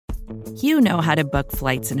You know how to book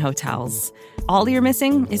flights and hotels. All you're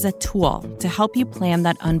missing is a tool to help you plan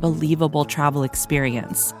that unbelievable travel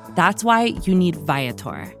experience. That's why you need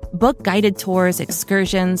Viator. Book guided tours,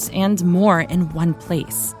 excursions, and more in one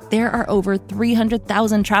place. There are over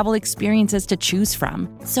 300,000 travel experiences to choose from,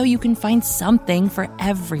 so you can find something for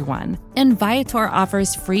everyone. And Viator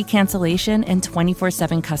offers free cancellation and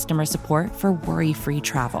 24/7 customer support for worry-free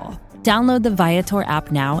travel. Download the Viator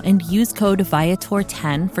app now and use code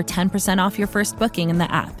Viator10 for 10% off your first booking in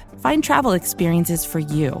the app. Find travel experiences for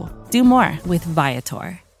you. Do more with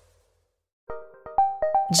Viator.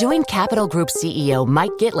 Join Capital Group CEO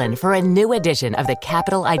Mike Gitlin for a new edition of the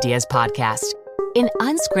Capital Ideas Podcast. In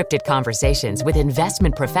unscripted conversations with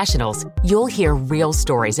investment professionals, you'll hear real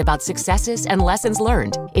stories about successes and lessons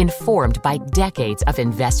learned, informed by decades of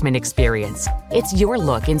investment experience. It's your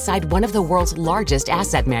look inside one of the world's largest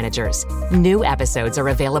asset managers. New episodes are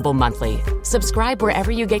available monthly. Subscribe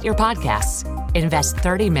wherever you get your podcasts. Invest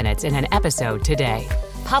 30 minutes in an episode today.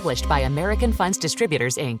 Published by American Funds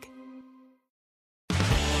Distributors, Inc.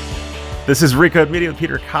 This is Recode Media with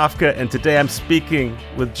Peter Kafka, and today I'm speaking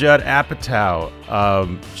with Judd Apatow.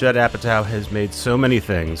 Judd Apatow has made so many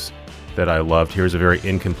things that I loved. Here's a very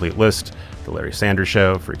incomplete list. The Larry Sanders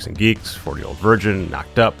Show, Freaks and Geeks, 40-Year-Old Virgin,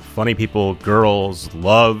 Knocked Up, Funny People, Girls,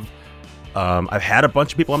 Love. I've had a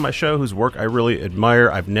bunch of people on my show whose work I really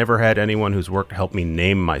admire. I've never had anyone whose work helped me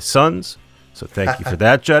name my sons. So thank you for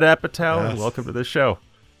that, Judd Apatow, and welcome to the show.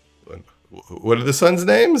 What are the sons'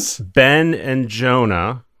 names? Ben and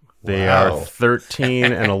Jonah. They are 13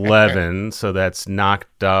 and 11, so that's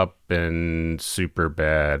Knocked Up and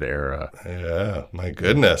Superbad era. Yeah, my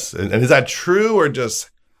goodness. And is that true or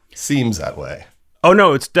just seems that way? Oh,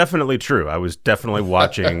 no, it's definitely true. I was definitely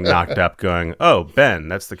watching Knocked Up going, oh, Ben,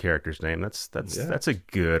 that's the character's name. That's a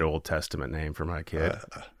good Old Testament name for my kid.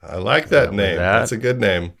 I like that name. That's a good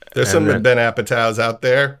name. There's some Ben Apatows out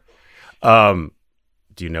there. Do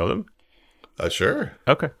you know them? Sure.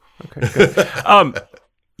 Okay, good.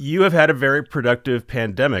 You have had a very productive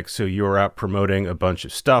pandemic, so you're out promoting a bunch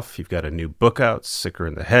of stuff. You've got a new book out, Sicker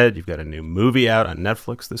in the Head. You've got a new movie out on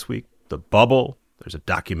Netflix this week, The Bubble. There's a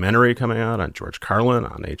documentary coming out on George Carlin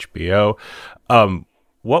on HBO.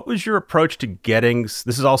 What was your approach to getting, this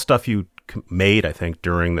is all stuff you made, I think,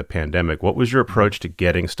 during the pandemic. What was your approach to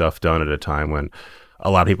getting stuff done at a time when a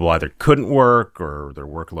lot of people either couldn't work or their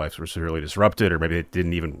work lives were severely disrupted, or maybe they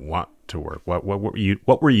didn't even want to work? What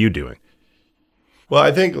were you doing? Well,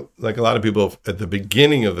 I think like a lot of people at the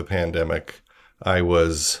beginning of the pandemic, I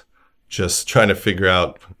was just trying to figure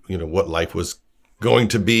out, what life was going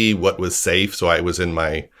to be, what was safe. So I was in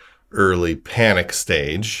my early panic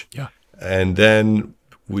stage. Yeah. And then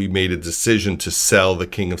we made a decision to sell The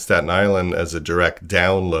King of Staten Island as a direct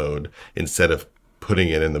download instead of putting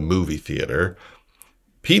it in the movie theater.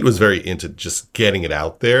 Pete was very into just getting it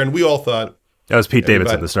out there. And we all thought, that was Pete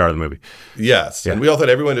Davidson, the star of the movie. Yes. Yeah. And we all thought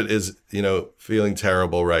everyone is, feeling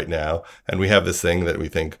terrible right now. And we have this thing that we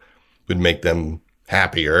think would make them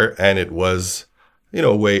happier. And it was,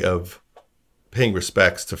 a way of paying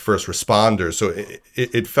respects to first responders. So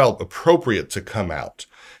it felt appropriate to come out.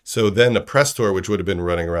 So then a press tour, which would have been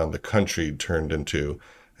running around the country, turned into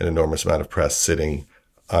an enormous amount of press sitting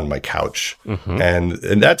on my couch. Mm-hmm.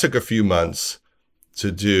 And that took a few months to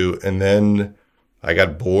do. And then I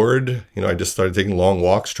got bored. I just started taking long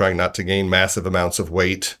walks, trying not to gain massive amounts of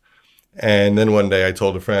weight. And then one day I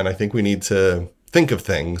told a friend, I think we need to think of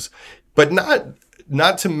things, but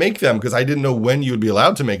not to make them, because I didn't know when you would be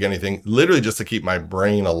allowed to make anything, literally just to keep my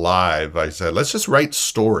brain alive. I said, let's just write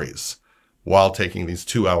stories while taking these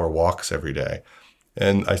 2-hour walks every day.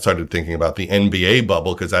 And I started thinking about the NBA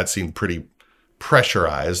bubble, because that seemed pretty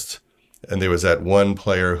pressurized. And there was that one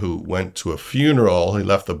player who went to a funeral. He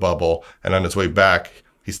left the bubble, and on his way back,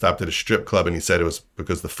 he stopped at a strip club, and he said it was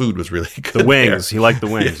because the food was really good. The wings. He liked the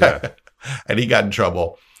wings, yeah. And he got in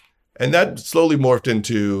trouble. And that slowly morphed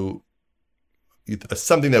into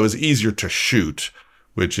something that was easier to shoot,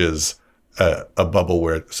 which is a bubble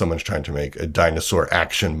where someone's trying to make a dinosaur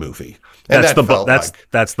action movie. And that's the bubble.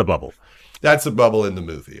 That's the bubble. That's the bubble in the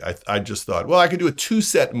movie. I just thought, well, I could do a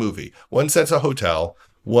 2-set movie. One set's a hotel.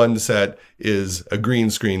 One set is a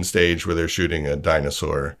green screen stage where they're shooting a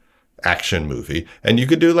dinosaur action movie. And you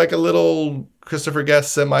could do like a little Christopher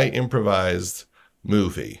Guest semi-improvised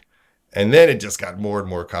movie. And then it just got more and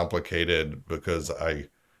more complicated, because I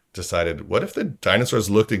decided, what if the dinosaurs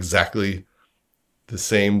looked exactly the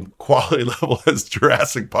same quality level as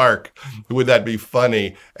Jurassic Park? Would that be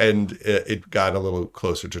funny? And it got a little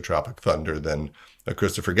closer to Tropic Thunder than a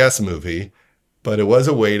Christopher Guest movie. But it was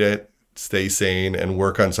a way to stay sane and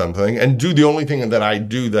work on something and do the only thing that I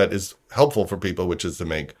do that is helpful for people, which is to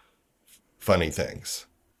make funny things.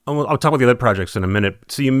 I'll talk about the other projects in a minute.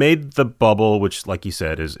 So you made The Bubble, which, like you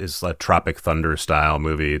said, is a Tropic Thunder style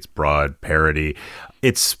movie. It's broad parody.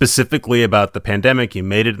 It's specifically about the pandemic. You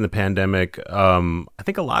made it in the pandemic. I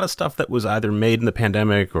think a lot of stuff that was either made in the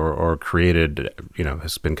pandemic or created,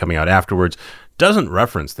 has been coming out afterwards, doesn't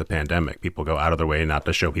reference the pandemic. People go out of their way not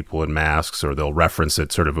to show people in masks, or they'll reference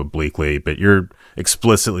it sort of obliquely, but you're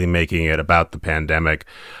explicitly making it about the pandemic.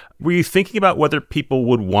 Were you thinking about whether people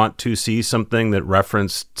would want to see something that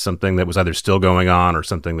referenced something that was either still going on or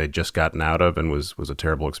something they'd just gotten out of and was a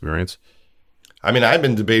terrible experience? I mean, I've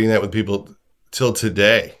been debating that with people till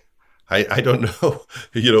today. I don't know,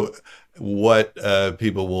 what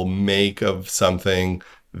people will make of something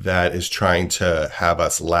that is trying to have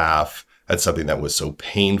us laugh at something that was so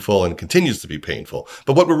painful and continues to be painful.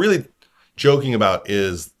 But what we're really joking about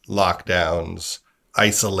is lockdowns,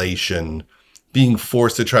 isolation, being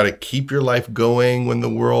forced to try to keep your life going when the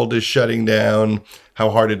world is shutting down, how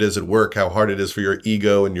hard it is at work, how hard it is for your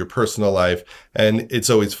ego and your personal life. And it's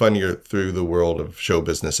always funnier through the world of show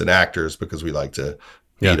business and actors because we like to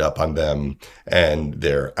beat up on them and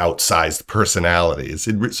their outsized personalities.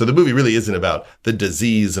 So the movie really isn't about the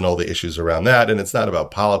disease and all the issues around that. And it's not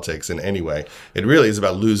about politics in any way. It really is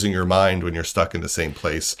about losing your mind when you're stuck in the same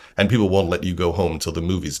place and people won't let you go home until the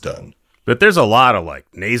movie's done. But there's a lot of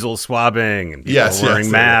nasal swabbing and people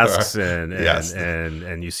wearing masks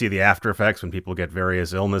and you see the after effects when people get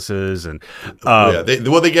various illnesses and they all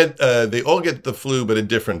get the flu, but a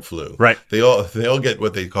different flu. Right. They all get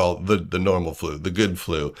what they call the normal flu, the good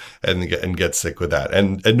flu, and get sick with that.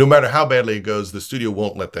 And no matter how badly it goes, the studio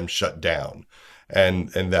won't let them shut down.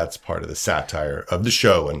 And that's part of the satire of the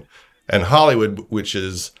show and Hollywood, which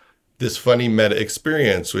is this funny meta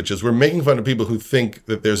experience, which is we're making fun of people who think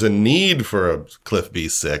that there's a need for a Cliff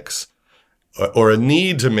B6 or a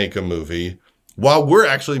need to make a movie while we're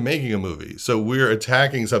actually making a movie. So we're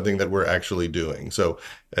attacking something that we're actually doing. So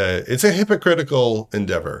it's a hypocritical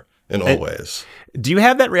endeavor in all ways. Do you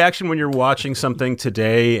have that reaction when you're watching something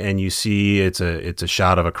today and you see it's a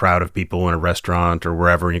shot of a crowd of people in a restaurant or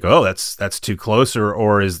wherever and you go, oh, that's too close?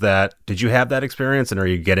 Or did you have that experience and are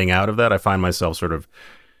you getting out of that? I find myself sort of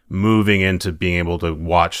moving into being able to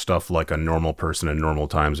watch stuff like a normal person in normal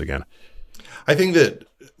times again. I think that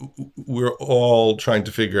we're all trying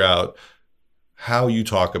to figure out how you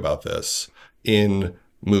talk about this in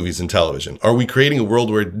movies and television. Are we creating a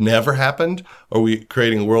world where it never happened? Are we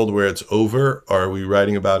creating a world where it's over? Are we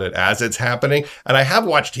writing about it as it's happening? And I have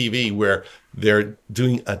watched TV where they're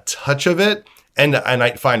doing a touch of it, and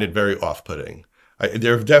I find it very off-putting.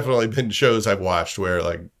 There have definitely been shows I've watched where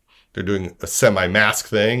they're doing a semi-mask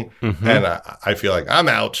thing, and I feel like I'm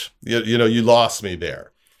out. You lost me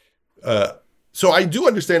there. So I do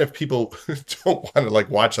understand if people don't want to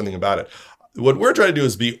watch something about it. What we're trying to do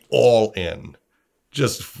is be all in,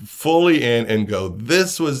 just fully in and go,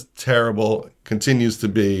 this was terrible, continues to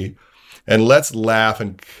be, and let's laugh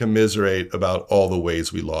and commiserate about all the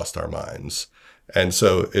ways we lost our minds. And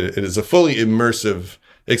so it is a fully immersive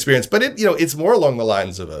experience, but it's more along the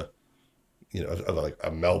lines of a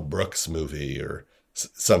Mel Brooks movie or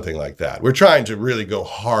something like that. We're trying to really go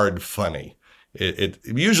hard funny.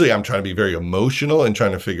 Usually I'm trying to be very emotional and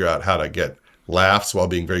trying to figure out how to get laughs while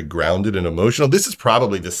being very grounded and emotional. This is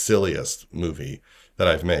probably the silliest movie that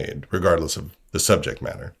I've made, regardless of the subject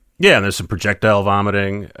matter. Yeah, and there's some projectile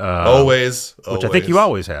vomiting. Always. Which I think you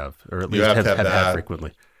always have, or at least have had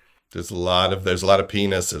frequently. There's a lot of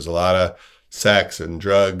penis. There's a lot of sex and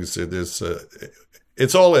drugs.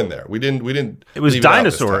 It's all in there. We didn't. It was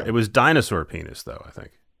dinosaur. It was dinosaur penis, though, I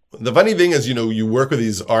think. The funny thing is, you work with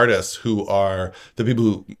these artists who are the people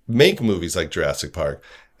who make movies like Jurassic Park,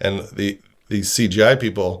 and these CGI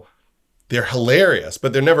people, they're hilarious,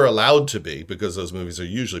 but they're never allowed to be because those movies are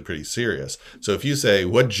usually pretty serious. So if you say,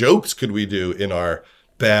 what jokes could we do in our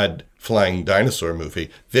bad flying dinosaur movie?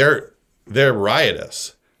 They're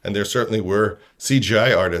riotous. And there certainly were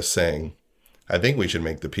CGI artists saying, I think we should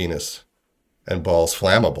make the penis and balls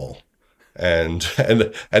flammable. And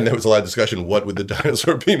there was a lot of discussion, what would the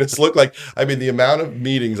dinosaur penis look like? I mean, the amount of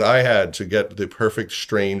meetings I had to get the perfect,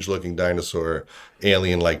 strange-looking dinosaur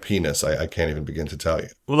alien-like penis, I can't even begin to tell you.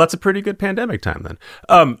 Well, that's a pretty good pandemic time then.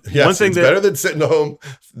 Yes, it's better than sitting home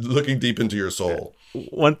looking deep into your soul.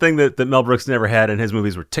 One thing that Mel Brooks never had in his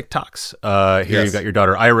movies were TikToks. Here you've got your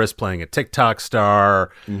daughter Iris playing a TikTok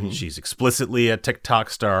star. Mm-hmm. She's explicitly a TikTok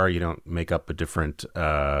star. You don't make up a different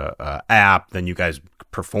app. Then you guys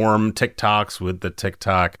perform TikToks with the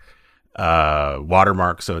TikTok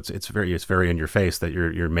watermark. So it's very in your face that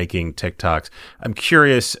you're making TikToks. I'm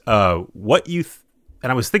curious what you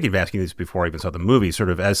and I was thinking of asking this before I even saw the movie, sort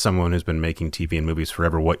of as someone who's been making TV and movies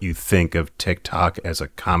forever, what you think of TikTok as a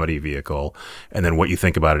comedy vehicle, and then what you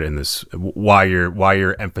think about it in this, why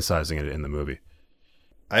you're emphasizing it in the movie.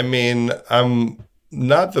 I mean, I'm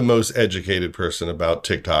not the most educated person about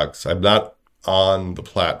TikToks. I'm not on the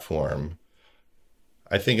platform.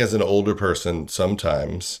 I think as an older person,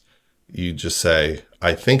 sometimes you just say,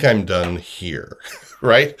 I think I'm done here,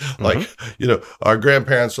 right? Mm-hmm. Like, our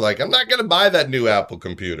grandparents are like, I'm not going to buy that new Apple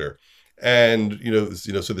computer. And,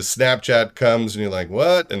 so the Snapchat comes and you're like,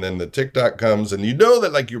 what? And then the TikTok comes and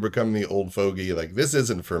that like you're becoming the old fogey. Like, this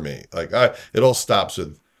isn't for me. Like, it all stops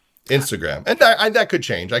with Instagram. And that could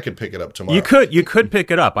change. I could pick it up tomorrow. You could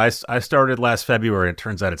pick it up. I started last February. And it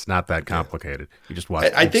turns out it's not that complicated. You just watch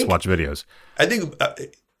videos. I think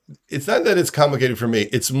it's not that it's complicated for me.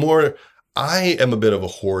 It's more, I am a bit of a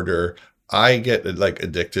hoarder. I get like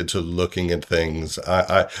addicted to looking at things.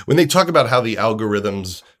 When they talk about how the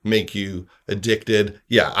algorithms make you addicted,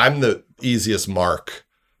 yeah, I'm the easiest mark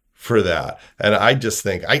for that. And I just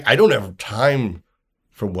think I don't have time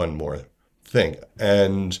for one more thing.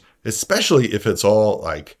 And especially if it's all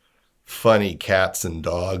like funny cats and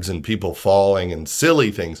dogs and people falling and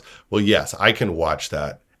silly things. Well, yes, I can watch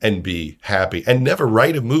that and be happy and never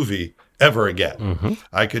write a movie ever again. Mm-hmm.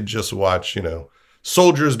 I could just watch,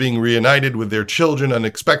 soldiers being reunited with their children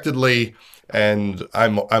unexpectedly, and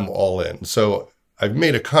I'm all in. So I've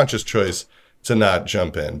made a conscious choice to not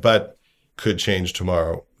jump in, but could change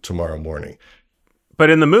tomorrow morning. But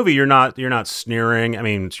in the movie, you're not sneering. I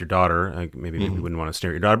mean, it's your daughter. Maybe you wouldn't want to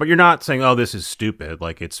sneer at your daughter, but you're not saying, "Oh, this is stupid."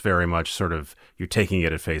 Like, it's very much sort of you're taking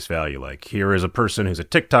it at face value. Like, here is a person who's a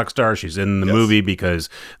TikTok star. She's in the movie because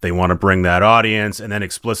they want to bring that audience, and then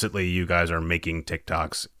explicitly, you guys are making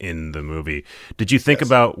TikToks in the movie. Did you think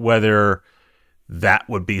about whether that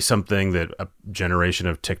would be something that a generation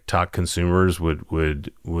of TikTok consumers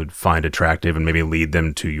would find attractive and maybe lead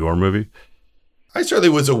them to your movie? I certainly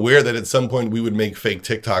was aware that at some point we would make fake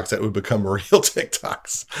TikToks that would become real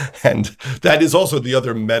TikToks. And that is also the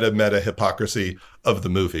other meta hypocrisy of the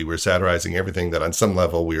movie. We're satirizing everything that on some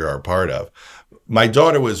level we are a part of. My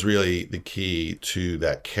daughter was really the key to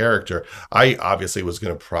that character. I obviously was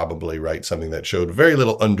going to probably write something that showed very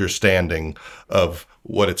little understanding of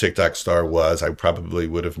what a TikTok star was. I probably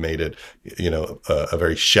would have made it, a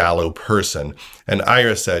very shallow person. And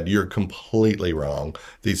Ira said, you're completely wrong.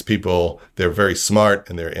 These people, they're very smart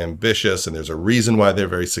and they're ambitious and there's a reason why they're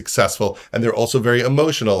very successful. And they're also very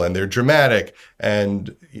emotional and they're dramatic.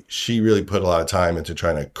 And she really put a lot of time into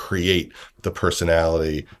trying to create the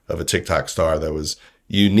personality of a TikTok star that was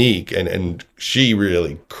unique. And she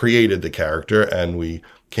really created the character, and we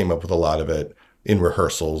came up with a lot of it in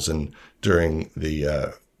rehearsals and during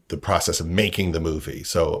the process of making the movie.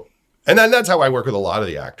 So, and then that's how I work with a lot of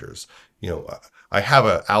the actors. I have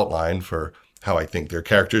an outline for how I think their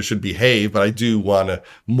characters should behave, but I do want to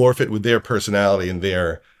morph it with their personality and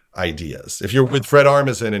their ideas. If you're with Fred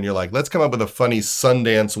Armisen and you're like, let's come up with a funny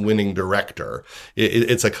Sundance winning director,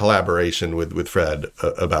 it's a collaboration with Fred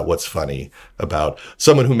about what's funny about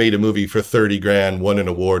someone who made a movie for $30,000, won an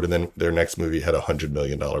award, and then their next movie had $100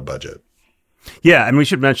 million budget. Yeah, and we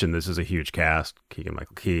should mention this is a huge cast.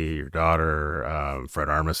 Keegan-Michael Key, your daughter, Fred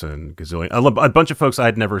Armisen, a bunch of folks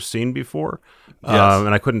I'd never seen before. Yes.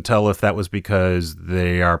 And I couldn't tell if that was because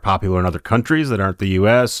they are popular in other countries that aren't the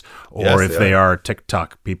U.S. or if they are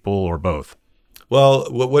TikTok people or both. Well,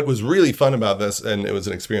 what was really fun about this, and it was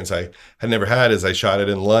an experience I had never had, is I shot it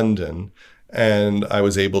in London, and I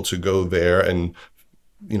was able to go there and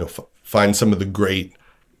find some of the great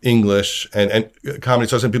English and comedy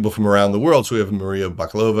stars and people from around the world. So we have Maria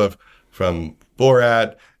Bakalova from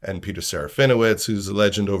Borat and Peter Serafinowicz, who's a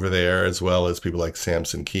legend over there, as well as people like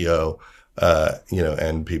Samson Keogh,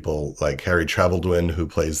 and people like Harry Trevelyan, who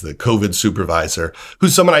plays the COVID supervisor,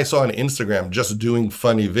 who's someone I saw on Instagram just doing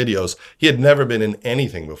funny videos. He had never been in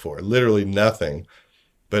anything before, literally nothing,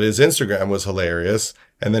 but his Instagram was hilarious.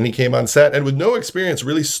 And then he came on set and with no experience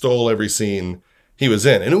really stole every scene he was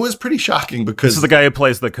in, and it was pretty shocking because this is the guy who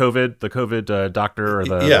plays the COVID doctor, or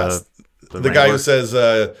the guy who says,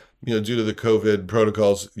 due to the COVID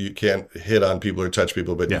protocols, you can't hit on people or touch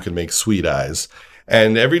people, but you can make sweet eyes.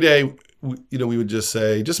 And every day, we would just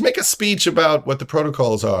say, just make a speech about what the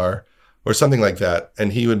protocols are, or something like that,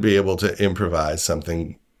 and he would be able to improvise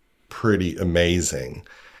something pretty amazing.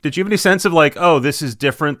 Did you have any sense of like, oh, this is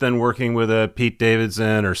different than working with a Pete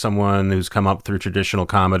Davidson or someone who's come up through traditional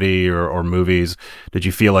comedy or movies? Did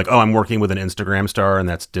you feel like, oh, I'm working with an Instagram star and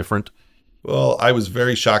that's different? Well, I was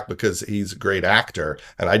very shocked because he's a great actor,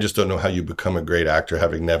 and I just don't know how you become a great actor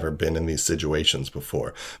having never been in these situations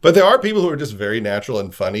before. But there are people who are just very natural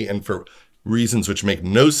and funny, and for reasons which make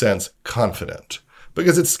no sense, confident.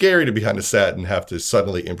 Because it's scary to be on a set and have to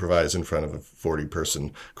suddenly improvise in front of a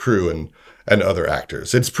 40-person crew and other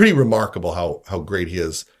actors. It's pretty remarkable how great he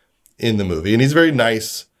is in the movie. And he's a very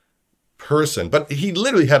nice person. But he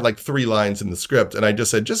literally had like 3 lines in the script. And I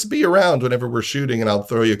just said, just be around whenever we're shooting and I'll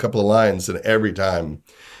throw you a couple of lines. And every time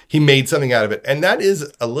he made something out of it. And that is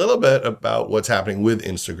a little bit about what's happening with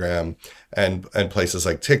Instagram and places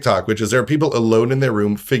like TikTok, which is there are people alone in their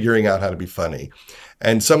room figuring out how to be funny.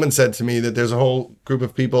 And someone said to me that there's a whole group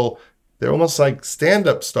of people, they're almost like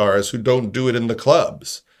stand-up stars who don't do it in the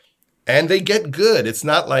clubs. And they get good. It's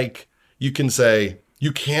not like you can say,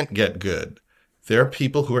 you can't get good. There are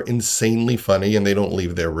people who are insanely funny and they don't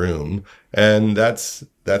leave their room. And that's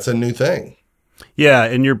a new thing. Yeah,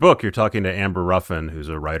 in your book, you're talking to Amber Ruffin, who's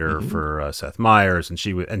a writer for Seth Meyers,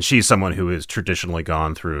 and she's someone who has traditionally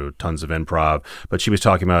gone through tons of improv. But she was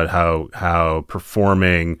talking about how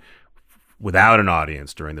performing without an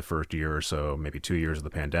audience during the first year or so, maybe 2 years of the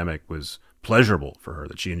pandemic, was pleasurable for her,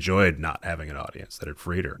 that she enjoyed not having an audience, that it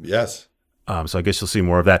freed her. Yes. So I guess you'll see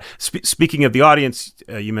more of that. Speaking of the audience,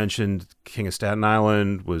 you mentioned King of Staten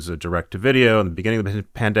Island was a direct-to-video in the beginning of the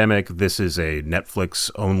pandemic. This is a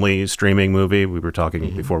Netflix-only streaming movie. We were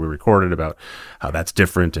talking before we recorded about how that's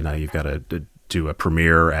different and how you've got to do a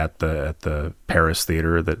premiere at the Paris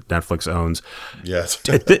theater that Netflix owns. Yes.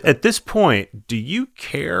 At this point, do you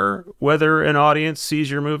care whether an audience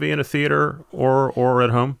sees your movie in a theater or at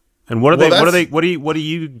home? And what do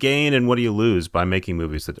you gain and what do you lose by making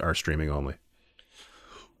movies that are streaming only?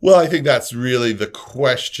 Well, I think that's really the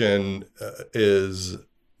question, is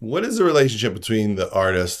what is the relationship between the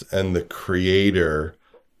artist and the creator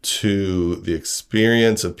to the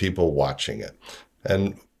experience of people watching it?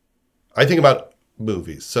 And I think about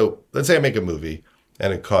movies. So let's say I make a movie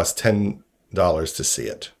and it costs $10 to see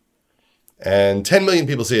it. And 10 million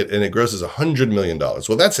people see it and it grosses $100 million.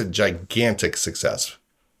 Well, that's a gigantic success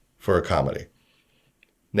for a comedy.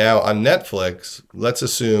 Now on Netflix, let's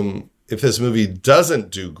assume if this movie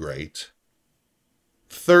doesn't do great,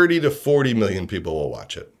 30 to 40 million people will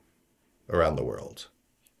watch it around the world.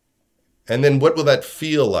 And then what will that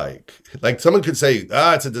feel like? Like someone could say,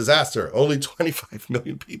 it's a disaster. Only 25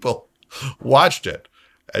 million people watched it.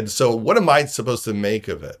 And so what am I supposed to make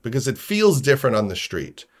of it? Because it feels different on the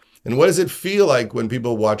street. And what does it feel like when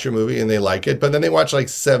people watch your movie and they like it, but then they watch like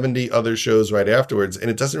 70 other shows right afterwards and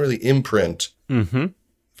it doesn't really imprint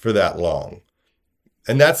for that long?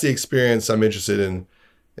 And that's the experience I'm interested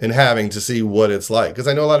in having, to see what it's like. Because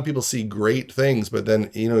I know a lot of people see great things, but then,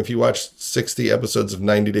 if you watch 60 episodes of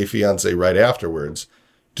 90 Day Fiancé right afterwards,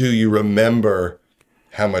 do you remember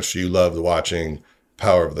how much you loved watching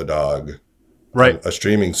Power of the Dog? Right. A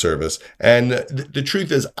streaming service. And the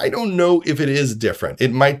truth is, I don't know if it is different.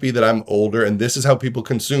 It might be that I'm older and this is how people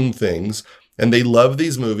consume things. And they love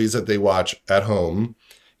these movies that they watch at home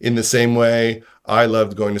in the same way I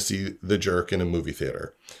loved going to see The Jerk in a movie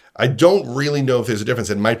theater. I don't really know if there's a difference.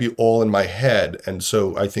 It might be all in my head. And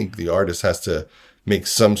so I think the artist has to make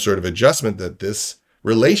some sort of adjustment that this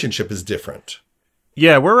relationship is different.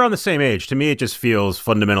 Yeah, we're around the same age. To me, it just feels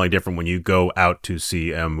fundamentally different when you go out to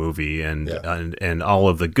see a movie and all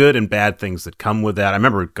of the good and bad things that come with that. I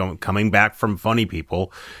remember coming back from Funny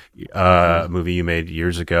People, a movie you made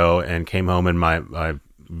years ago, and came home and my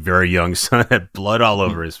very young son had blood all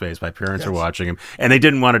over his face. My parents were watching him, and they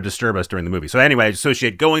didn't want to disturb us during the movie. So anyway, I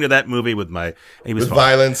associate going to that movie with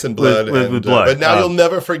violence and blood. With blood. But now you'll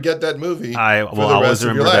never forget that movie. I will always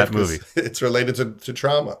remember that movie. It's related to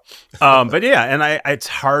trauma. But yeah, and it's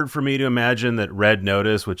hard for me to imagine that Red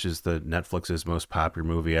Notice, which is the Netflix's most popular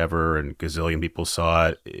movie ever, and gazillion people saw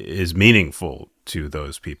it, is meaningful to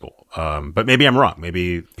those people. But maybe I'm wrong.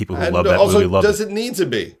 Maybe people who love that movie love it. Does it need to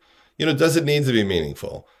be? Does it need to be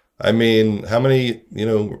meaningful? I mean, how many,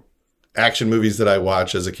 action movies did I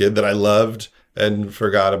watch as a kid that I loved and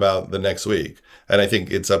forgot about the next week? And I think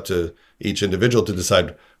it's up to each individual to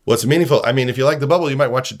decide what's meaningful. I mean, if you like The Bubble, you might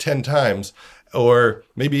watch it 10 times, or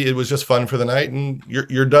maybe it was just fun for the night and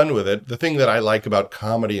you're done with it. The thing that I like about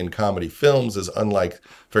comedy and comedy films is, unlike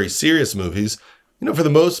very serious movies, for the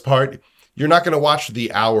most part, you're not going to watch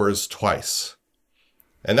The Hours twice.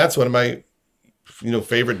 And that's one of my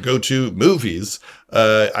favorite go-to movies.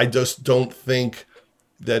 I just don't think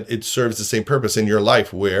that it serves the same purpose in your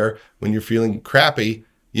life, where when you're feeling crappy,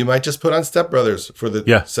 you might just put on Step Brothers for the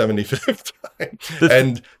 75th time.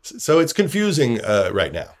 And so it's confusing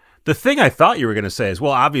right now. The thing I thought you were going to say is,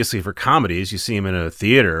 well, obviously for comedies, you see them in a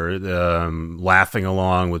theater, laughing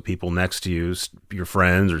along with people next to you, your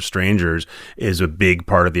friends or strangers, is a big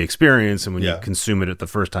part of the experience. And when you consume it at the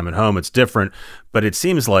first time at home, it's different. But it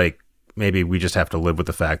seems like maybe we just have to live with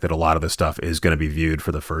the fact that a lot of this stuff is going to be viewed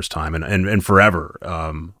for the first time and forever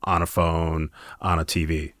on a phone, on a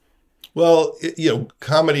TV. Well,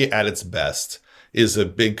 comedy at its best is a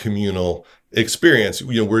big communal experience.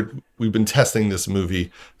 We've been testing this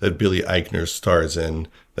movie that Billy Eichner stars in,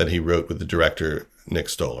 that he wrote with the director Nick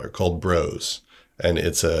Stoller, called Bros. And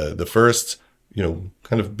it's the first, kind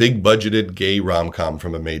of big budgeted gay rom-com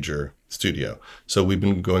from a major studio. So we've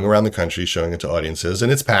been going around the country showing it to audiences,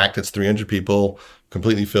 and it's packed. It's 300 people,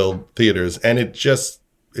 completely filled theaters, and it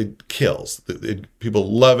kills.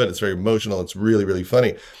 People love it. It's very emotional. It's really, really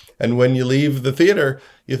funny. And when you leave the theater,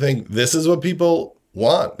 you think, this is what people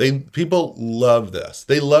want. People love this.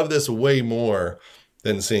 They love this way more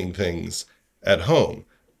than seeing things at home.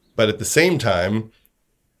 But at the same time,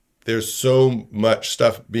 there's so much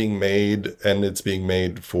stuff being made, and it's being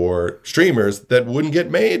made for streamers that wouldn't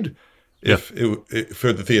get made if it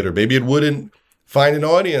for the theater. Maybe it wouldn't find an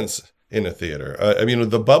audience in a theater.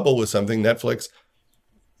 The Bubble was something Netflix,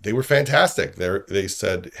 they were fantastic. They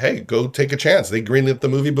said, hey, go take a chance. They greenlit the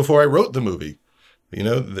movie before I wrote the movie.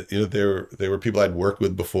 They were people I'd worked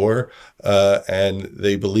with before, and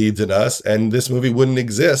they believed in us. And this movie wouldn't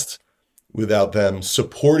exist without them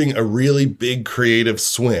supporting a really big creative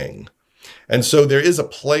swing. And so there is a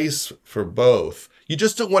place for both. You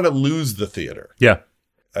just don't want to lose the theater. Yeah.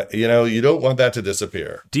 You don't want that to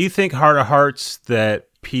disappear. Do you think heart of hearts that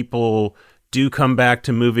people do come back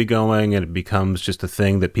to movie going and it becomes just a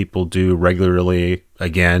thing that people do regularly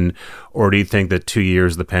again? Or do you think that 2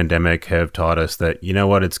 years of the pandemic have taught us that,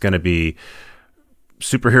 it's going to be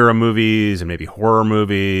superhero movies and maybe horror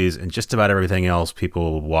movies and just about everything else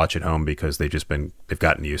people watch at home because they've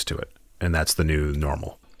gotten used to it. And that's the new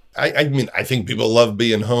normal. I think people love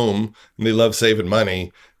being home and they love saving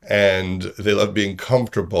money and they love being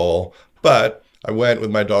comfortable. But I went with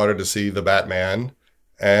my daughter to see The Batman,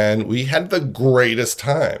 and we had the greatest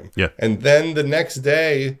time. Yeah. And then the next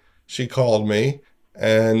day she called me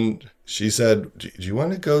and she said, do you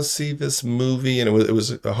want to go see this movie? And it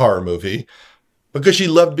was a horror movie, because she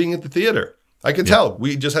loved being at the theater. I could tell.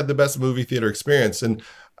 We just had the best movie theater experience. And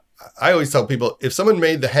I always tell people, if someone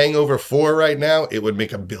made The Hangover 4 right now, it would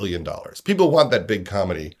make $1 billion. People want that big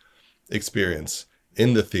comedy experience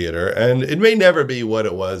in the theater. And it may never be what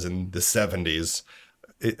it was in the 70s.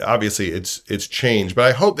 Obviously, it's changed. But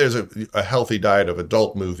I hope there's a healthy diet of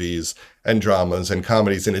adult movies and dramas and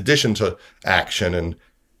comedies in addition to action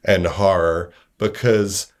and horror,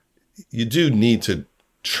 because you do need to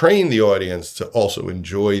train the audience to also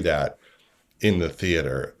enjoy that in the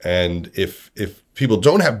theater. And if people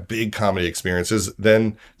don't have big comedy experiences,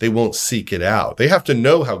 then they won't seek it out. They have to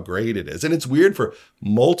know how great it is. And it's weird for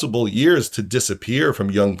multiple years to disappear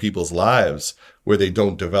from young people's lives where they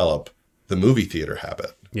don't develop the movie theater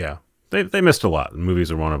habit. Yeah. They missed a lot.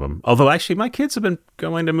 Movies are one of them. Although, actually, my kids have been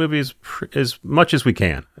going to movies as much as we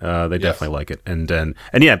can. They definitely like it. And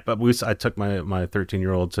yeah, but I took my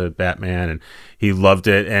 13-year-old to Batman, and he loved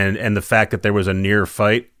it. And the fact that there was a near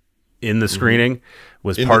fight in the screening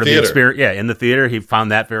was part of the experience. Yeah, in the theater. He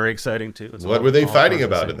found that very exciting, too. What were they fighting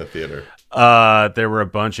about in the theater? There were a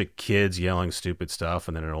bunch of kids yelling stupid stuff,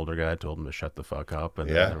 and then an older guy told them to shut the fuck up, and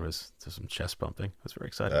then there was some chest bumping. It was very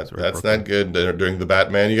exciting. That's not good during the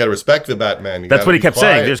Batman. You got to respect the Batman. That's what he kept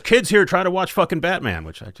saying. There's kids here trying to watch fucking Batman,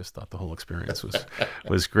 which I just thought the whole experience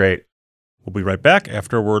was great. We'll be right back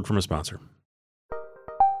after a word from a sponsor.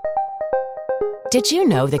 Did you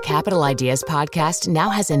know the Capital Ideas podcast now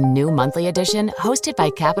has a new monthly edition hosted by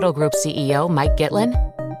Capital Group CEO Mike Gitlin?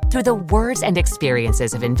 Through the words and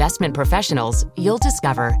experiences of investment professionals, you'll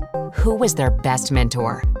discover who was their best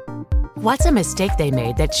mentor, what's a mistake they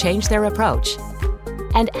made that changed their approach,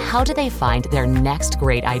 and how do they find their next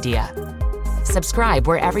great idea. Subscribe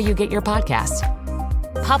wherever you get your podcasts.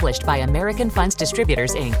 Published by American Funds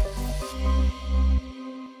Distributors, Inc.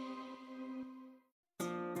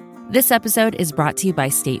 This episode is brought to you by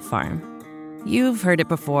State Farm. You've heard it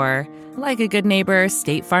before. Like a good neighbor,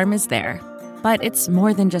 State Farm is there. But it's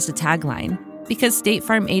more than just a tagline, because State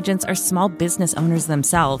Farm agents are small business owners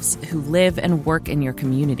themselves who live and work in your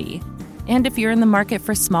community. And if you're in the market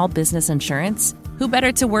for small business insurance, who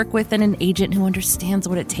better to work with than an agent who understands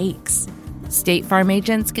what it takes? State Farm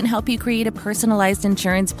agents can help you create a personalized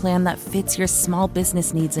insurance plan that fits your small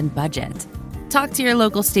business needs and budget. Talk to your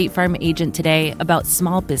local State Farm agent today about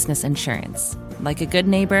small business insurance. Like a good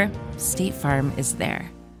neighbor, State Farm is there.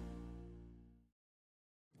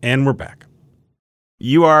 And we're back.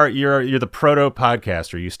 You're the proto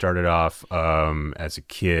podcaster. You started off as a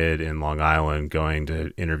kid in Long Island going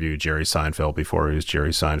to interview Jerry Seinfeld before he was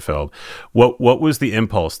Jerry Seinfeld. What was the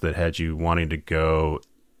impulse that had you wanting to go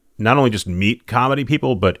not only just meet comedy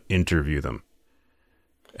people, but interview them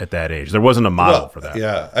at that age? There wasn't a model for that.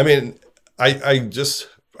 Yeah. I mean,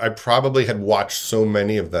 I probably had watched so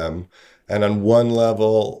many of them. And on one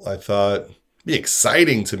level, I thought it'd be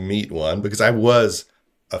exciting to meet one because I was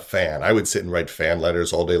a fan. I would sit and write fan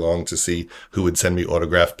letters all day long to see who would send me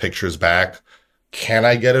autographed pictures back. Can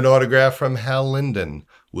I get an autograph from Hal Linden?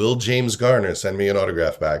 Will James Garner send me an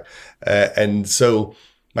autograph back? And so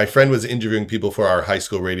my friend was interviewing people for our high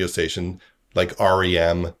school radio station, like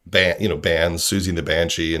REM, bands, Susie and the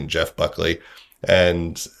Banshee and Jeff Buckley.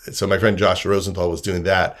 And so my friend Josh Rosenthal was doing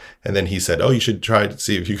that. And then he said, oh, you should try to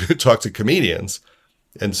see if you could talk to comedians.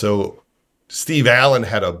 And so Steve Allen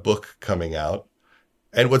had a book coming out.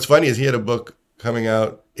 And what's funny is he had a book coming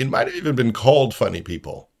out. It might have even been called Funny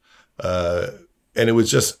People. And it was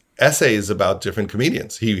just essays about different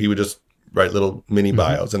comedians. He would just write little mini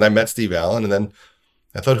bios. And I met Steve Allen. And then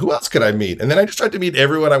I thought, who else could I meet? And then I just tried to meet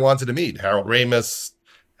everyone I wanted to meet. Harold Ramis,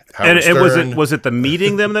 Howard Stern. And was it the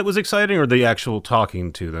meeting them that was exciting, or the actual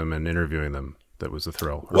talking to them and interviewing them that was the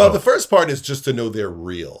thrill? Well, the first part is just to know they're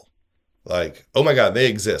real. Like, oh my God, they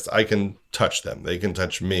exist. I can touch them. They can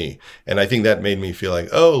touch me. And I think that made me feel like,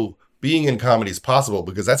 oh, being in comedy is possible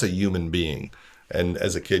because that's a human being. And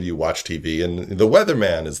as a kid, you watch TV, and the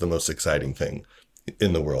weatherman is the most exciting thing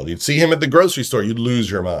in the world. You'd see him at the grocery store, you'd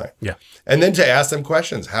lose your mind. Yeah. And then to ask them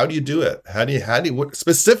questions, how do you do it?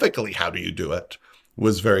 Specifically, how do you do it?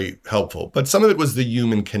 Was very helpful. But some of it was the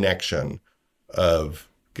human connection of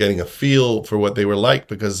getting a feel for what they were like,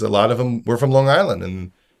 because a lot of them were from Long Island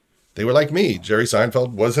and they were like me. Jerry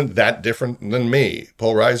Seinfeld wasn't that different than me.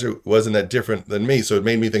 Paul Reiser wasn't that different than me. So it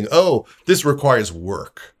made me think, oh, this requires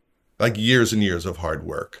work, like years and years of hard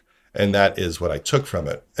work. And that is what I took from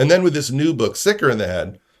it. And then with this new book, Sicker in the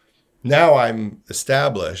Head, now I'm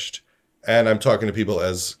established and I'm talking to people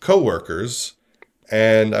as coworkers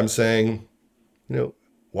and I'm saying,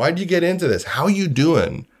 why did you get into this? How are you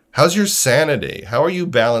doing? How's your sanity? How are you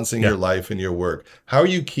balancing your life and your work? How are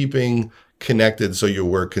you keeping connected so your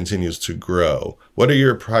work continues to grow? What are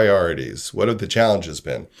your priorities? What have the challenges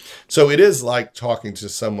been? So it is like talking to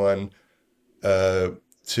someone to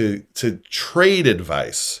trade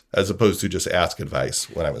advice as opposed to just ask advice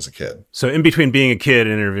when I was a kid. So in between being a kid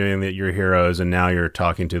and interviewing your heroes and now you're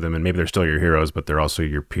talking to them and maybe they're still your heroes, but they're also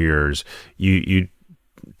your peers, you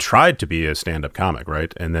tried to be a stand-up comic,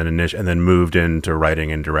 right? And then moved into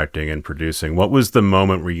writing and directing and producing. What was the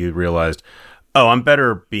moment where you realized, oh, I'm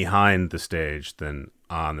better behind the stage than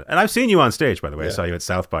on? And I've seen you on stage, by the way. Yeah. I saw you at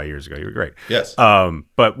South by years ago. You were great. Yes.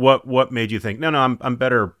 But what made you think, no, I'm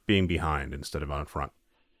better being behind instead of on front?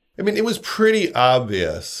 I mean, it was pretty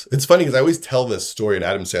obvious. It's funny because I always tell this story, and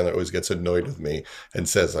Adam Sandler always gets annoyed with me and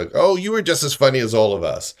says, like, oh, you were just as funny as all of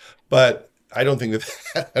us. But I don't think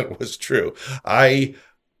that was true. I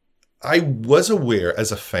was aware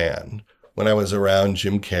as a fan when I was around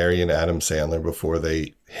Jim Carrey and Adam Sandler before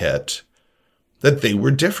they hit that they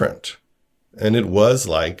were different. And it was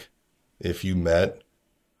like if you met,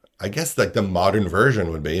 I guess like the modern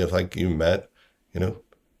version would be if like you met,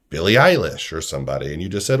 Billie Eilish or somebody and you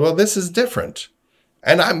just said, well, this is different.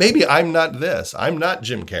 And maybe I'm not this. I'm not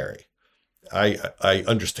Jim Carrey. I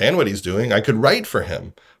understand what he's doing. I could write for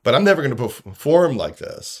him, but I'm never going to perform like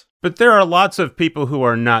this. But there are lots of people who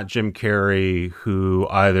are not Jim Carrey who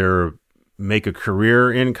either make a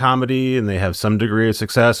career in comedy and they have some degree of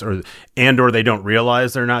success, or they don't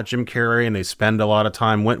realize they're not Jim Carrey and they spend a lot of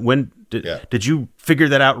time. Did you figure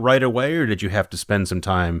that out right away, or did you have to spend some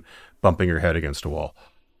time bumping your head against a wall?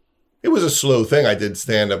 It was a slow thing. I did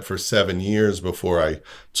stand up for 7 years before I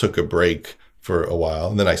took a break for a while,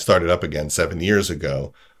 and then I started up again 7 years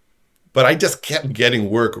ago. But I just kept getting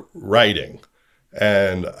work writing.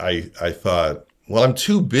 And I thought, well, I'm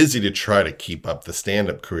too busy to try to keep up the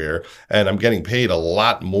stand-up career, and I'm getting paid a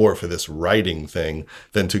lot more for this writing thing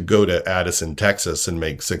than to go to Addison, Texas and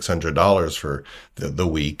make $600 for the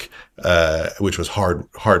week, which was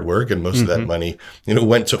hard work, and most of that money,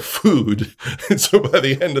 went to food. And so by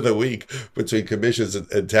the end of the week, between commissions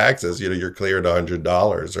and taxes, you're cleared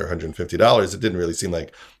 $100 or $150. It didn't really seem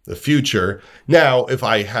like the future. Now, if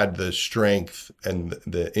I had the strength and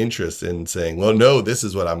the interest in saying, well, no, this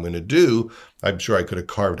is what I'm going to do, I'm sure I could have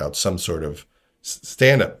carved out some sort of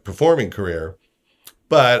stand-up performing career.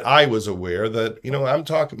 But I was aware that,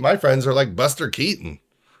 my friends are like Buster Keaton.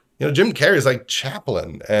 Jim Carrey is like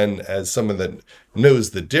Chaplin. And as someone that knows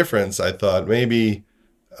the difference, I thought maybe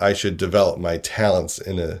I should develop my talents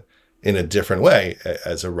in a different way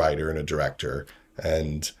as a writer and a director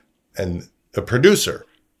and a producer.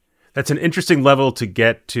 That's an interesting level to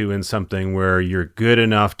get to in something where you're good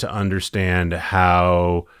enough to understand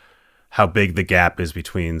how how big the gap is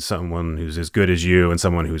between someone who's as good as you and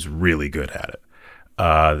someone who's really good at it.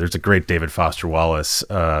 There's a great David Foster Wallace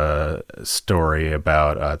story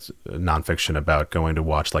about nonfiction about going to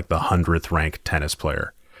watch like the 100th ranked tennis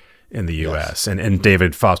player in the U.S. Yes. And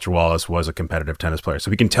David Foster Wallace was a competitive tennis player. So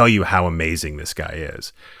he can tell you how amazing this guy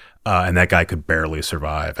is. And that guy could barely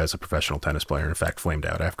survive as a professional tennis player. In fact, flamed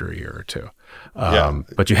out after a year or two.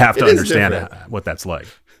 But you have to understand what that's like.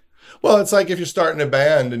 Well, it's like if you're starting a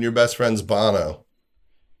band and your best friend's Bono.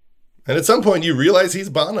 And at some point you realize he's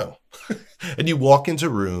Bono. And you walk into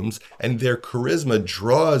rooms and their charisma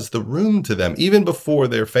draws the room to them, even before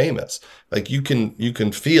they're famous. Like you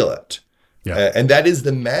can feel it. Yeah. And that is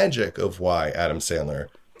the magic of why Adam Sandler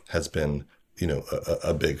has been,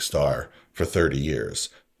 a big star for 30 years.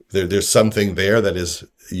 There's something there that is,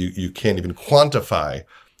 you can't even quantify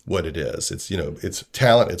what it is. It's, it's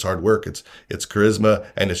talent, it's hard work, it's charisma,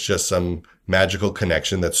 and it's just some magical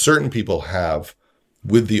connection that certain people have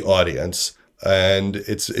with the audience. And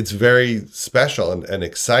it's very special and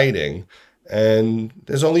exciting. And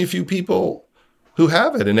there's only a few people who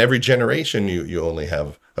have it. In every generation, you only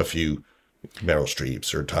have a few Meryl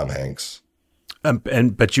Streeps or Tom Hanks.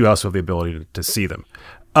 But you also have the ability to see them.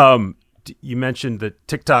 You mentioned that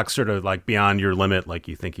TikTok's sort of like beyond your limit, like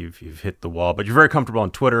you think you've hit the wall, but you're very comfortable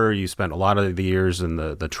on Twitter. You spent a lot of the years in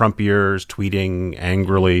the Trump years tweeting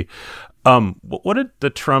angrily. What did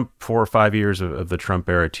the Trump 4 or 5 years of the Trump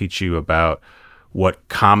era teach you about what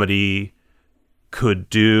comedy could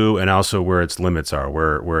do and also where its limits are,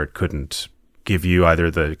 where it couldn't give you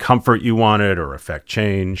either the comfort you wanted or affect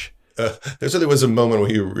change? There certainly was a moment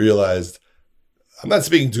where you realized, I'm not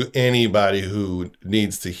speaking to anybody who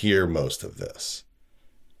needs to hear most of this.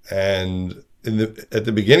 And at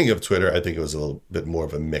the beginning of Twitter, I think it was a little bit more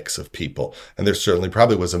of a mix of people. And there certainly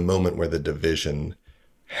probably was a moment where the division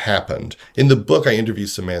happened. In the book, I interviewed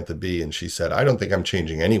Samantha Bee, and she said, I don't think I'm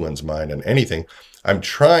changing anyone's mind on anything. I'm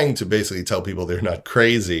trying to basically tell people they're not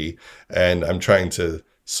crazy, and I'm trying to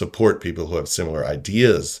support people who have similar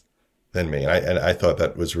ideas than me. And I thought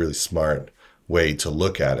that was a really smart way to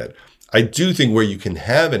look at it. I do think where you can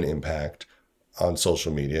have an impact on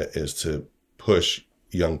social media is to push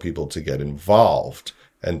young people to get involved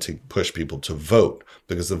and to push people to vote,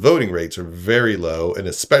 because the voting rates are very low, and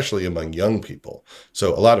especially among young people.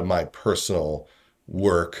 So a lot of my personal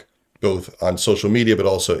work, both on social media but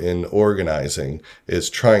also in organizing, is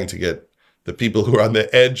trying to get the people who are on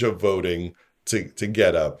the edge of voting to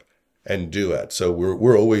get up and do it. So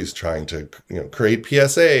we're always trying to create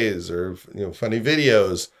PSAs or funny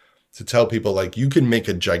videos to tell people, like, you can make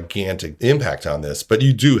a gigantic impact on this, but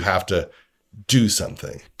you do have to do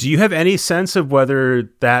something. Do you have any sense of whether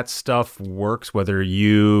that stuff works, whether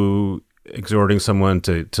you exhorting someone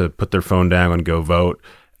to put their phone down and go vote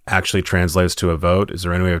actually translates to a vote? Is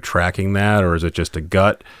there any way of tracking that, or is it just a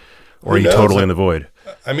gut, or are you totally in the void?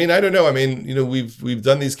 I mean, I don't know. I mean, we've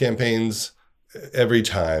done these campaigns every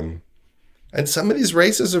time, and some of these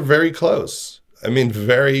races are very close. I mean,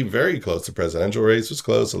 very, very close. The presidential race was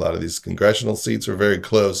close. A lot of these congressional seats are very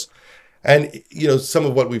close. And, some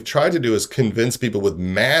of what we've tried to do is convince people with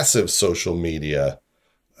massive social media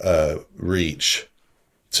reach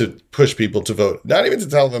to push people to vote. Not even to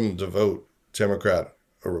tell them to vote Democrat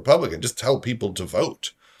or Republican, just tell people to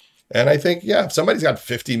vote. And I think, if somebody's got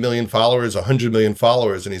 50 million followers, 100 million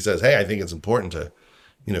followers, and he says, hey, I think it's important to,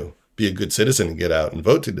 be a good citizen and get out and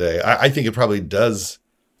vote today, I think it probably does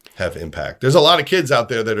have impact. There's a lot of kids out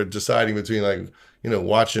there that are deciding between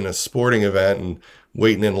watching a sporting event and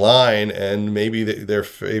waiting in line, and maybe their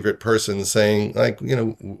favorite person saying,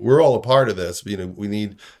 we're all a part of this. We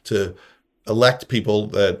need to elect people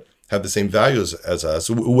that have the same values as us,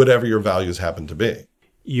 whatever your values happen to be.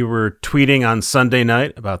 You were tweeting on Sunday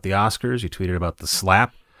night about the Oscars. You tweeted about the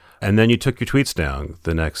slap, and then you took your tweets down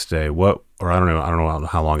the next day. I don't know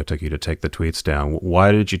how long it took you to take the tweets down.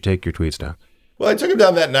 Why did you take your tweets down? Well, I took them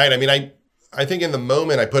down that night. I mean, I think in the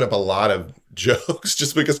moment I put up a lot of jokes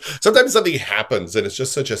just because sometimes something happens and it's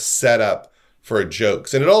just such a setup for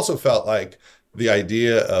jokes. And it also felt like the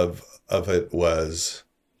idea of it was,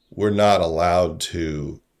 we're not allowed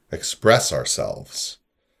to express ourselves.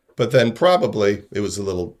 But then probably it was a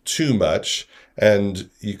little too much, and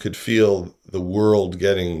you could feel the world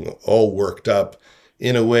getting all worked up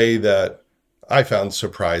in a way that I found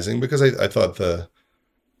surprising, because I thought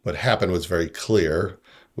what happened was very clear,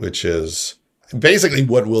 which is basically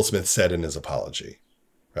what Will Smith said in his apology,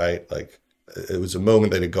 right? Like, it was a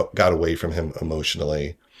moment that it got away from him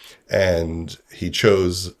emotionally, and he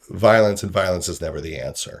chose violence, and violence is never the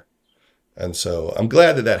answer. And so I'm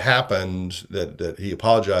glad that happened, that he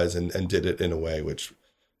apologized and did it in a way which,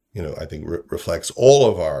 I think reflects all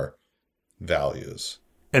of our values.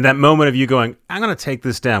 And that moment of you going, I'm going to take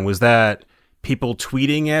this down, was that people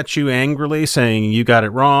tweeting at you angrily saying you got it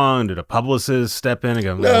wrong? Did a publicist step in and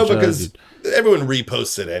go, no, because everyone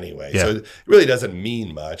reposts it anyway. Yeah. So it really doesn't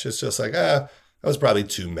mean much. It's just like, that was probably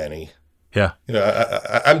too many. Yeah. You know,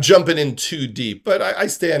 I'm jumping in too deep, but I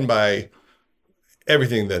stand by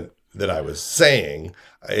everything that I was saying.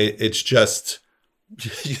 It's just,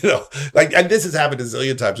 you know, like, and this has happened a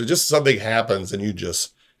zillion times. So just something happens and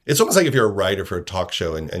it's almost like if you're a writer for a talk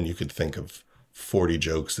show and you could think of 40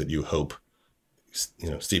 jokes that you hope, you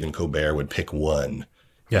know, Stephen Colbert would pick one.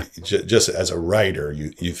 Yeah. Just as a writer,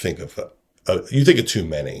 you think of too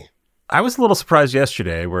many. I was a little surprised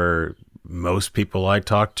yesterday where most people I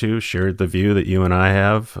talked to shared the view that you and I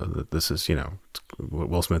have, that this is, you know, what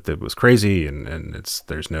Will Smith did was crazy, and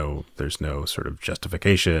there's no sort of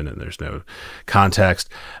justification and there's no context.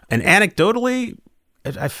 And anecdotally,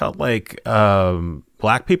 I felt like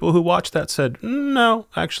black people who watched that said, no,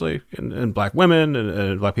 actually, and black women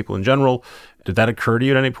and black people in general. Did that occur to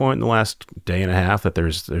you at any point in the last day and a half that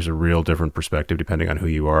there's a real different perspective depending on who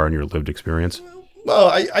you are and your lived experience? Well,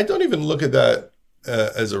 I don't even look at that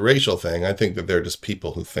as a racial thing. I think that they're just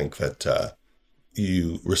people who think that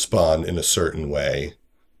you respond in a certain way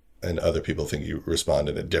and other people think you respond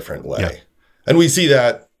in a different way. Yeah. And we see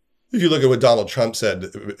that if you look at what Donald Trump said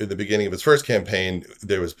in the beginning of his first campaign,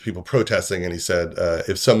 there was people protesting and he said,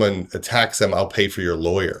 if someone attacks them, I'll pay for your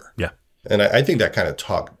lawyer. Yeah. And I think that kind of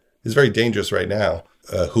talk is very dangerous right now.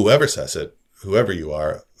 Whoever says it, whoever you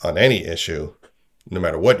are on any issue, no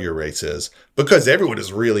matter what your race is, because everyone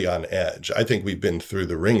is really on edge. I think we've been through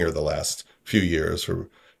the ringer the last few years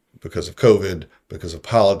because of COVID, because of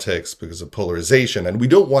politics, because of polarization. And we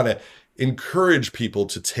don't want to encourage people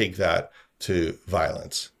to take that to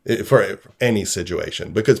violence for any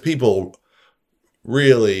situation, because people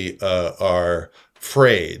really are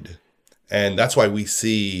afraid. And that's why we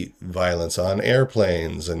see violence on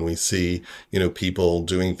airplanes, and we see, you know, people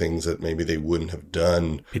doing things that maybe they wouldn't have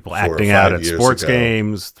done. People acting out at sports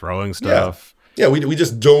games, throwing stuff. Yeah, we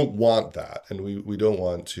just don't want that. And we don't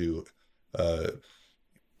want to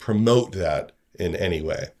promote that in any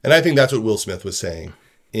way. And I think that's what Will Smith was saying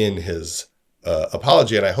in his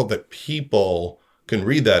apology. And I hope that people can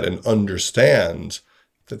read that and understand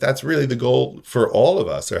that that's really the goal for all of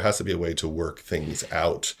us. There has to be a way to work things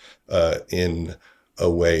out in a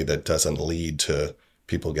way that doesn't lead to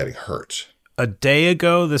people getting hurt. A day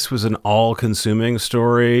ago, this was an all-consuming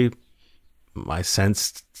story. My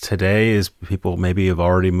sense today is people maybe have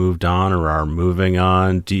already moved on or are moving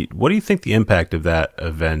on. What do you think the impact of that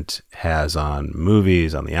event has on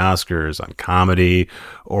movies, on the Oscars, on comedy?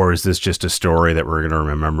 Or is this just a story that we're going to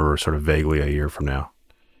remember sort of vaguely a year from now?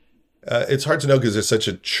 It's hard to know because there's such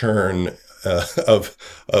a churn of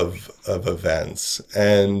events,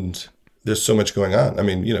 and there's so much going on. I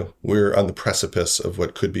mean, you know, we're on the precipice of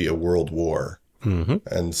what could be a world war. Mm-hmm.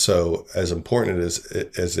 And so as important as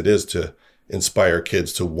it is to inspire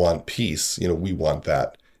kids to want peace, you know, we want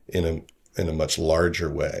that in a much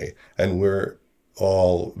larger way. And we're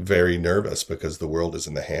all very nervous because the world is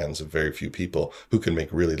in the hands of very few people who can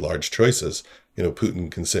make really large choices. You know, Putin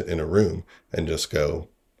can sit in a room and just go,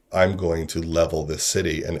 I'm going to level this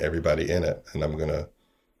city and everybody in it, and I'm going to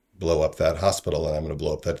blow up that hospital, and I'm going to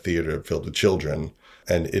blow up that theater filled with children.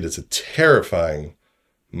 And it is a terrifying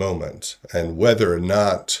moment. And whether or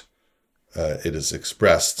not it is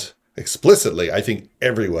expressed explicitly, I think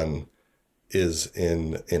everyone is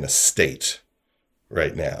in a state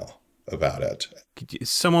right now about it.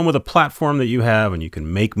 Someone with a platform that you have, and you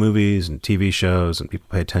can make movies and TV shows, and people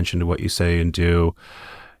pay attention to what you say and do.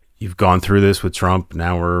 You've gone through this with Trump.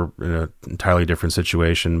 Now we're in an entirely different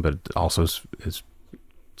situation, but also is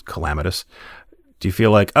calamitous. Do you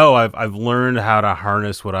feel like, oh, I've learned how to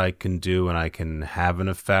harness what I can do and I can have an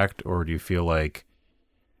effect, or do you feel like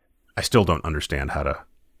I still don't understand how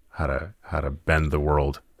to bend the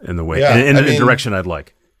world in the way in the direction I'd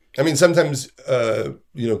like? I mean, sometimes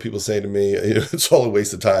you know, people say to me, you know, it's all a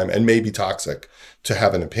waste of time and maybe toxic to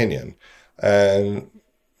have an opinion, and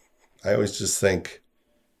I always just think,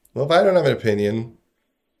 well, if I don't have an opinion,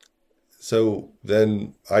 so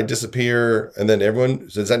then I disappear, and then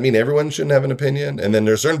does that mean everyone shouldn't have an opinion? And then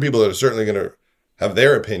there are certain people that are certainly going to have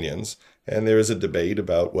their opinions, and there is a debate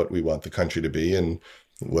about what we want the country to be and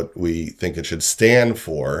what we think it should stand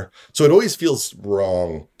for. So it always feels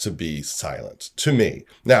wrong to be silent, to me.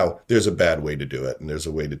 Now, there's a bad way to do it, and there's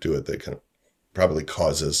a way to do it that kind of probably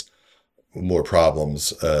causes more problems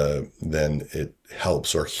than it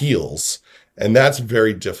helps or heals. And that's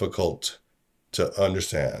very difficult to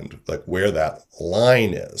understand, like where that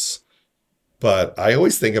line is. But I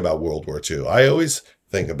always think about World War II. I always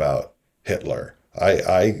think about Hitler.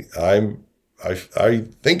 I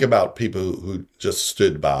think about people who just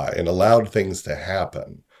stood by and allowed things to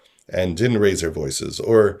happen and didn't raise their voices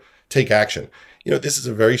or take action. This is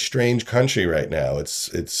a very strange country right now.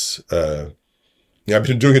 I've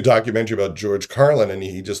been doing a documentary about George Carlin, and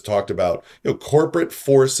he just talked about, corporate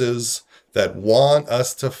forces that want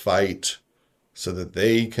us to fight so that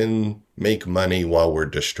they can make money while we're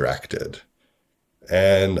distracted.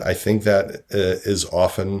 And I think that is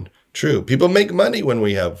often true. People make money when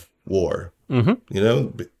we have war.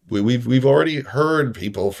 Mm-hmm. We've already heard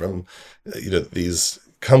people from these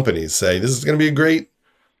companies say this is going to be a great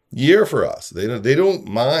year for us. They don't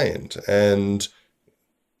mind, and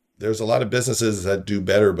there's a lot of businesses that do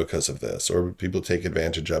better because of this, or people take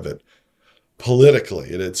advantage of it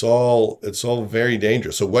politically, and it's all very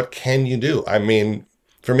dangerous. So what can you do? I mean,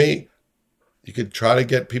 for me, you could try to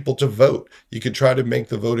get people to vote. You could try to make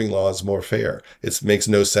the voting laws more fair. It makes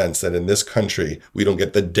no sense that in this country, we don't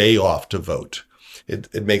get the day off to vote.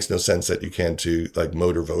 It makes no sense that you can't do like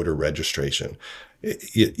motor voter registration.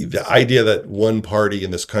 The idea that one party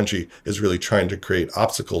in this country is really trying to create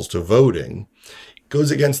obstacles to voting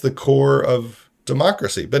goes against the core of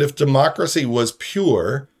democracy. But if democracy was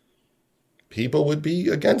pure, people would be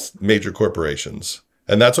against major corporations.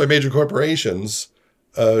 And that's why major corporations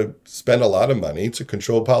spend a lot of money to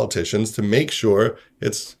control politicians to make sure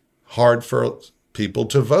it's hard for people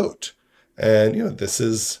to vote. And, this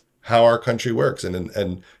is how our country works.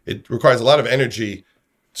 And it requires a lot of energy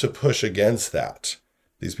to push against that.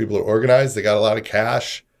 These people are organized. They got a lot of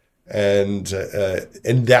cash. And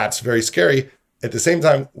that's very scary. At the same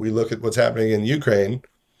time, we look at what's happening in Ukraine,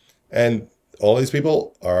 and all these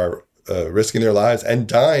people are risking their lives and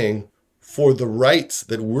dying for the rights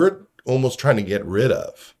that we're almost trying to get rid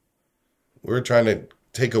of. We're trying to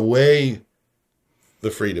take away the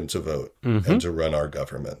freedom to vote and to run our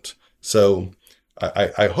government. So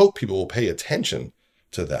I hope people will pay attention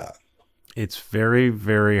to that. It's very,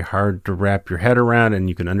 very hard to wrap your head around, and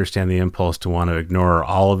you can understand the impulse to want to ignore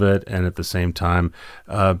all of it and at the same time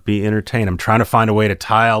be entertained. I'm trying to find a way to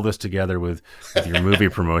tie all this together with your movie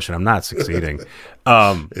promotion. I'm not succeeding.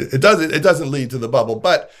 It doesn't lead to the bubble,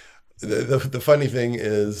 but the funny thing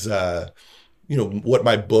is, what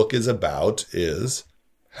my book is about is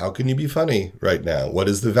how can you be funny right now? What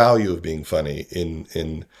is the value of being funny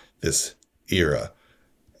in this era?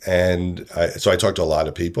 And so I talked to a lot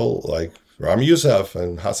of people like Rami Youssef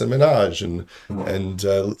and Hassan Minhaj and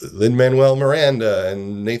Lin-Manuel Miranda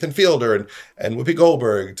and Nathan Fielder and Whoopi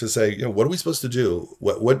Goldberg to say, what are we supposed to do?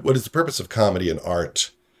 What is the purpose of comedy and art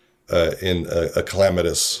in a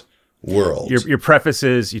calamitous world? Your preface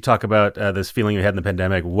is, you talk about this feeling you had in the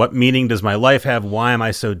pandemic. What meaning does my life have? Why am I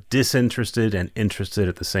so disinterested and interested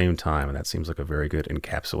at the same time? And that seems like a very good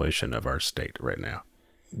encapsulation of our state right now.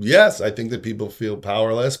 Yes, I think that people feel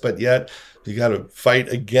powerless, but yet you got to fight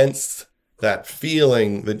against that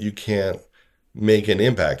feeling that you can't make an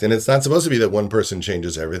impact. And it's not supposed to be that one person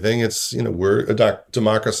changes everything. It's, we're a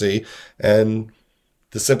democracy, and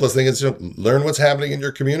the simplest thing is learn what's happening in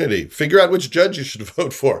your community. Figure out which judge you should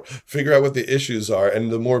vote for. Figure out what the issues are.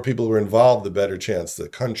 And the more people who are involved, the better chance the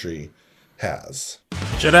country has.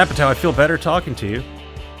 Judd Apatow, I feel better talking to you.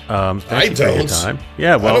 I don't. Time.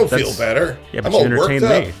 Yeah, well, I don't feel better. Yeah, but you entertained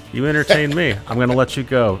me. You entertained me. I'm going to let you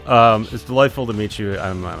go. It's delightful to meet you.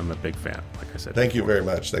 I'm a big fan, like I said. Thank you very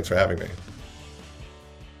much. Thanks for having me.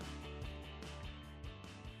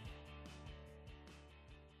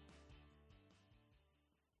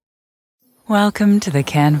 Welcome to the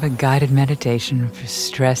Canva guided meditation for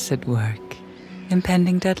stress at work.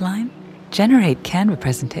 Impending deadline? Generate Canva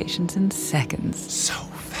presentations in seconds. So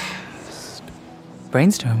fast.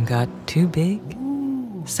 Brainstorm got too big?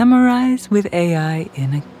 Ooh. Summarize with AI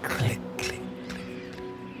in a click.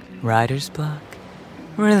 Writer's block?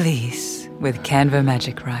 Release with Canva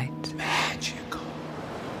Magic Write. Magical.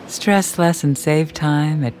 Stress less and save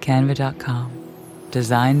time at canva.com.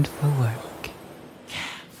 Designed for work.